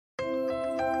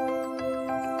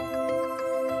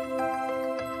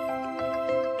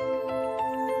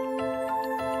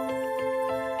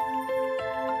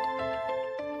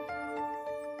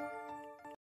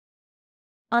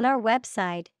On our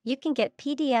website, you can get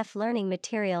PDF learning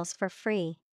materials for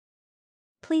free.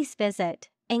 Please visit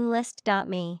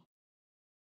englist.me.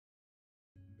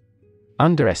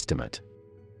 Underestimate.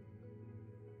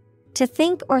 To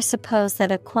think or suppose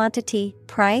that a quantity,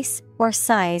 price, or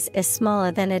size is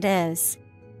smaller than it is.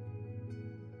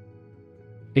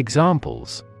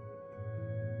 Examples: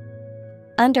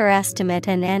 Underestimate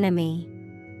an enemy.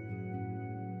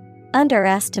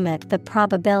 Underestimate the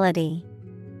probability.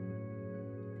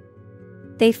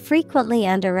 They frequently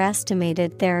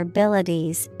underestimated their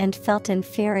abilities and felt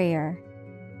inferior.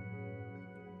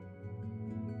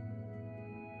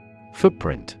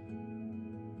 Footprint.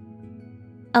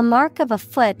 A mark of a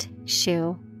foot,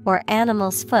 shoe, or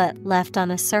animal's foot left on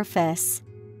a surface.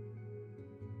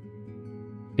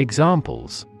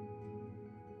 Examples: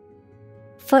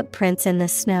 Footprints in the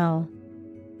snow.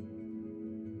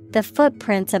 The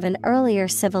footprints of an earlier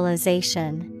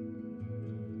civilization.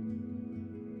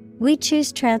 We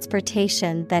choose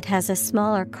transportation that has a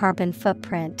smaller carbon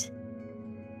footprint.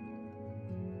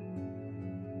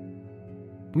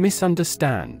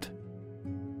 Misunderstand.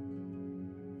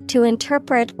 To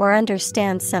interpret or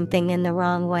understand something in the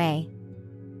wrong way.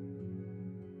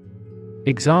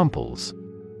 Examples: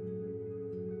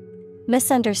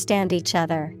 Misunderstand each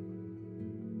other.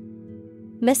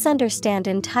 Misunderstand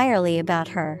entirely about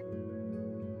her.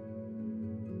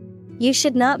 You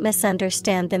should not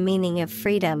misunderstand the meaning of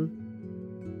freedom.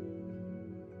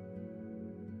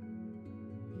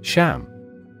 Sham.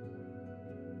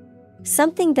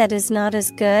 Something that is not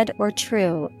as good or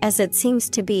true as it seems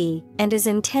to be and is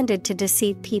intended to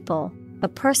deceive people. A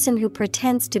person who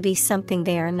pretends to be something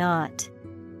they are not.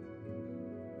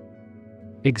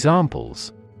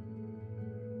 Examples: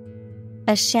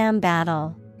 A sham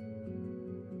battle.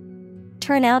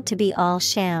 Turn out to be all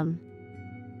sham.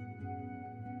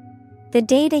 The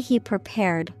data he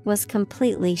prepared was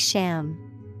completely sham.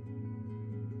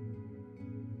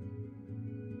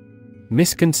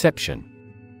 Misconception.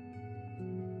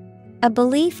 A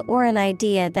belief or an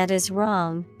idea that is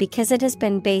wrong because it has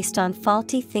been based on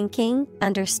faulty thinking,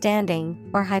 understanding,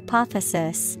 or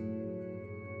hypothesis.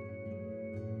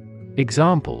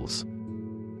 Examples: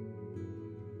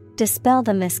 Dispel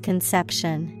the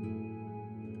misconception.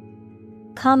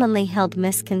 Commonly held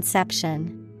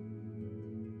misconception.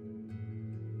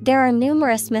 There are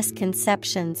numerous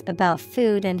misconceptions about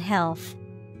food and health.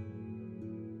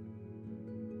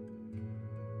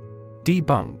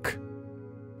 Debunk.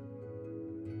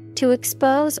 To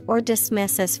expose or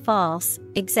dismiss as false,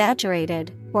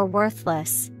 exaggerated, or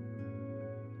worthless.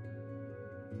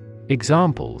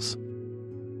 Examples: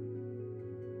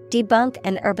 Debunk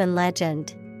an urban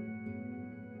legend.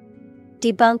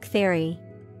 Debunk theory.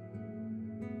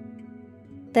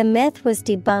 The myth was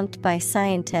debunked by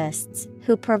scientists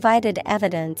who provided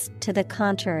evidence to the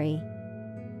contrary.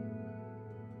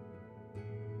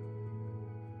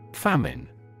 Famine.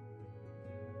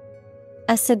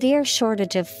 A severe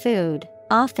shortage of food,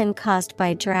 often caused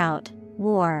by drought,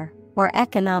 war, or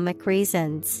economic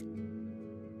reasons.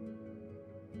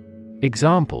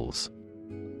 Examples: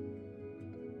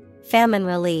 Famine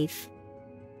relief.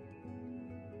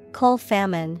 Coal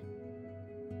famine.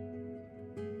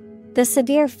 The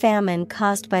severe famine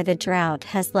caused by the drought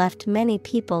has left many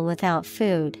people without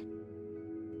food.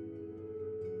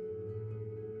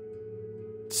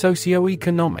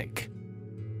 Socioeconomic.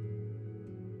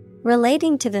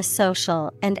 Relating to the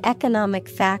social and economic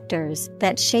factors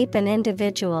that shape an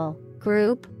individual,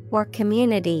 group, or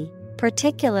community,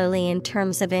 particularly in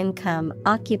terms of income,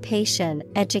 occupation,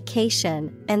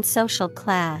 education, and social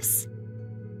class.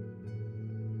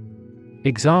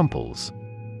 Examples: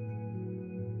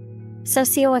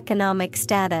 Socioeconomic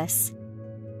status.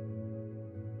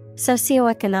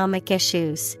 Socioeconomic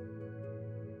issues.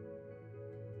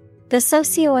 The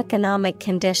socioeconomic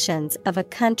conditions of a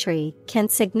country can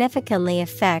significantly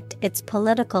affect its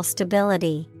political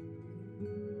stability.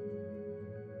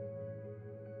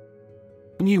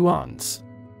 Nuance.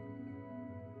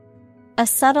 A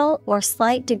subtle or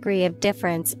slight degree of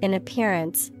difference in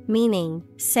appearance, meaning,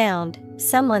 sound,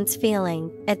 someone's feeling,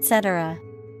 etc.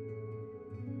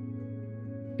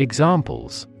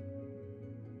 Examples: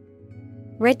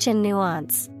 Rich in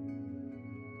nuance.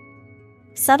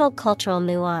 Subtle cultural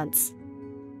nuance.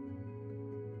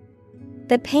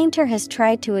 The painter has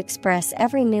tried to express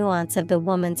every nuance of the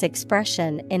woman's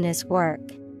expression in his work.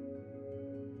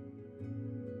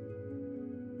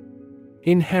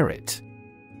 Inherit.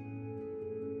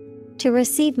 To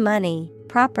receive money,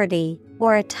 property,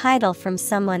 or a title from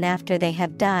someone after they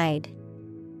have died.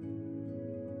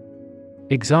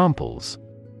 Examples: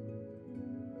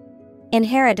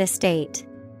 Inherit estate.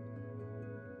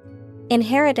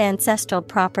 Inherit ancestral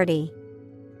property.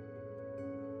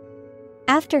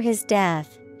 After his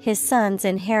death, his sons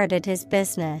inherited his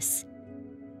business.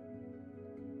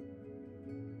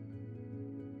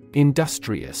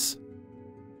 Industrious.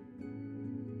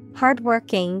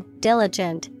 Hardworking,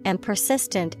 diligent, and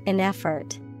persistent in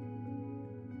effort.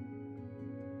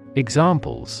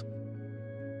 Examples: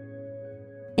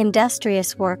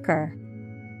 Industrious worker.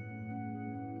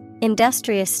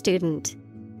 Industrious student.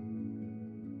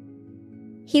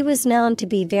 He was known to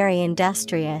be very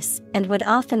industrious and would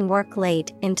often work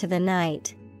late into the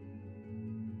night.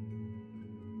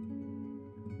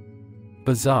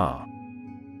 Bazaar.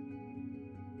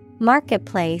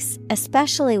 Marketplace,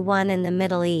 especially one in the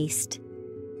Middle East.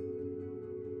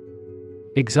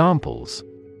 Examples: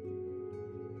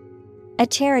 A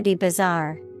charity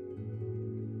bazaar.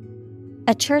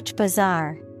 A church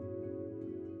bazaar.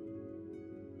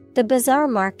 The bazaar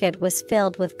market was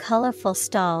filled with colorful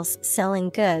stalls selling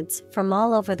goods from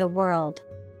all over the world.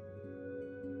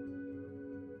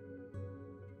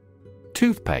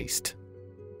 Toothpaste.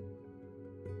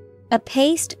 A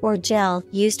paste or gel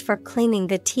used for cleaning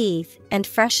the teeth and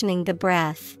freshening the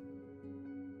breath.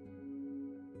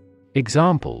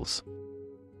 Examples: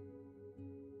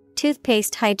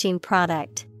 Toothpaste hygiene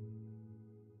product.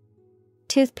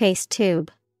 Toothpaste tube.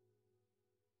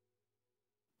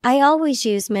 I always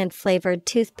use mint-flavored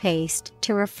toothpaste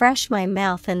to refresh my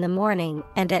mouth in the morning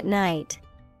and at night.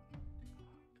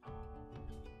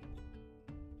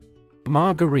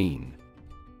 Margarine.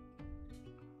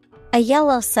 A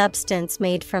yellow substance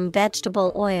made from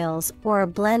vegetable oils or a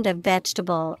blend of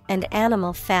vegetable and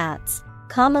animal fats,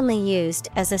 commonly used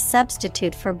as a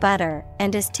substitute for butter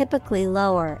and is typically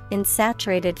lower in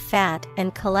saturated fat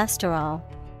and cholesterol.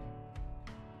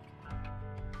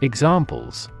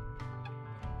 Examples: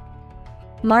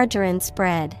 Margarine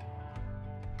spread.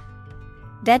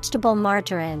 Vegetable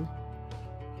margarine.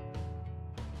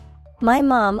 My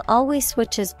mom always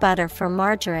switches butter for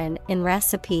margarine in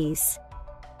recipes.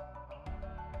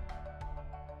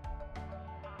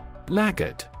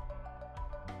 Laggard.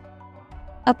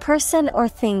 A person or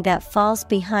thing that falls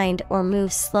behind or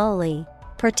moves slowly,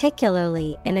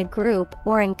 particularly in a group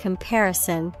or in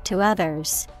comparison to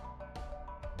others.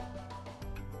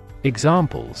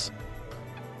 Examples: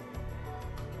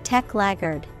 Tech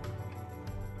laggard.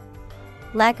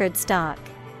 Laggard stock.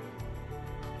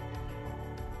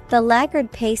 The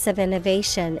laggard pace of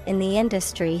innovation in the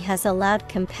industry has allowed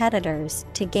competitors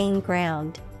to gain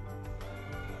ground.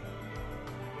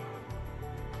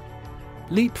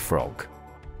 Leapfrog.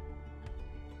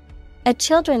 A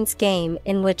children's game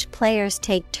in which players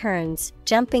take turns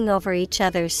jumping over each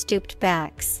other's stooped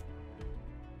backs.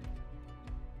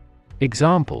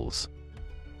 Examples: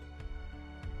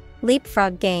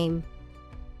 Leapfrog game.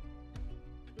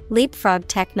 Leapfrog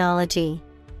technology.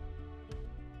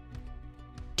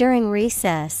 During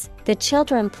recess, the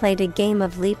children played a game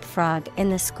of leapfrog in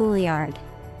the schoolyard.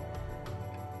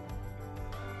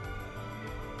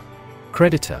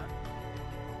 Creditor.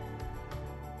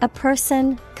 A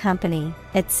person, company,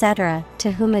 etc.,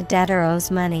 to whom a debtor owes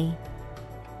money.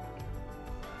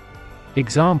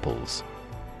 Examples: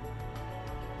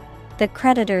 The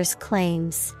creditor's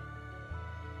claims.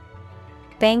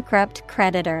 Bankrupt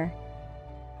creditor.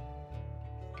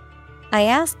 I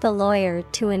asked the lawyer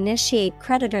to initiate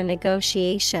creditor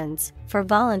negotiations for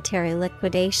voluntary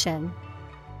liquidation.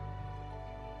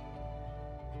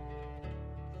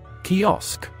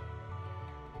 Kiosk.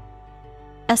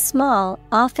 A small,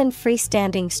 often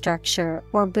freestanding structure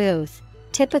or booth,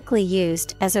 typically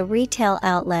used as a retail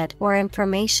outlet or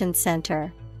information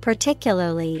center,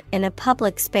 particularly in a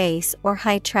public space or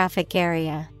high-traffic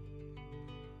area.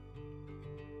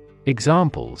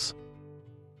 Examples: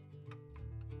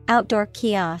 Outdoor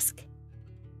kiosk.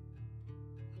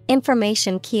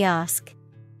 Information kiosk.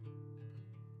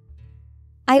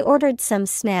 I ordered some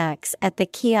snacks at the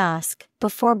kiosk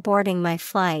before boarding my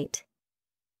flight.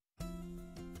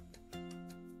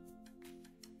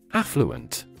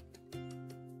 Affluent.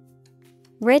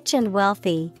 Rich and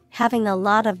wealthy, having a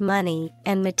lot of money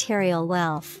and material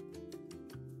wealth.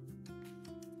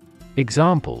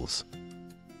 Examples: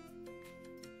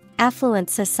 Affluent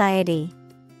society.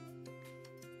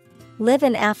 Live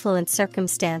in affluent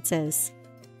circumstances.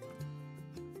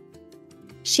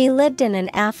 She lived in an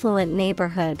affluent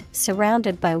neighborhood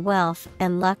surrounded by wealth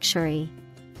and luxury.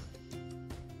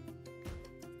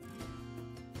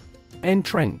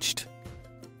 Entrenched.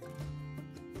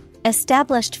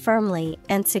 Established firmly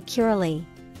and securely.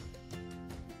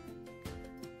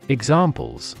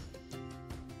 Examples: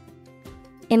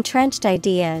 Entrenched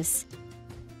ideas.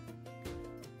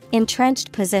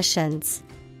 Entrenched positions.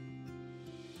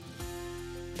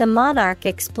 The monarch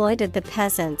exploited the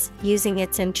peasants using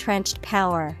its entrenched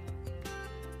power.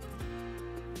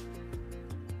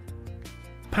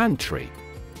 Pantry.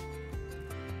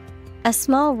 A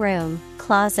small room,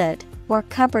 closet, or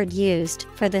cupboard used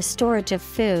for the storage of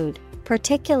food,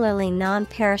 particularly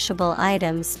non-perishable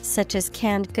items such as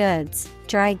canned goods,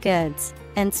 dry goods,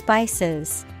 and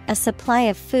spices, a supply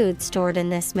of food stored in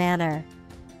this manner.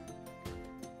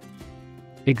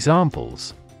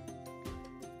 Examples: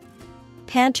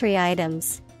 Pantry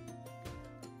items.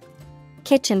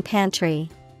 Kitchen pantry.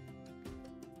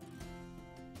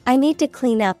 I need to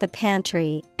clean out the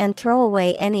pantry and throw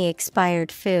away any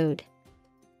expired food.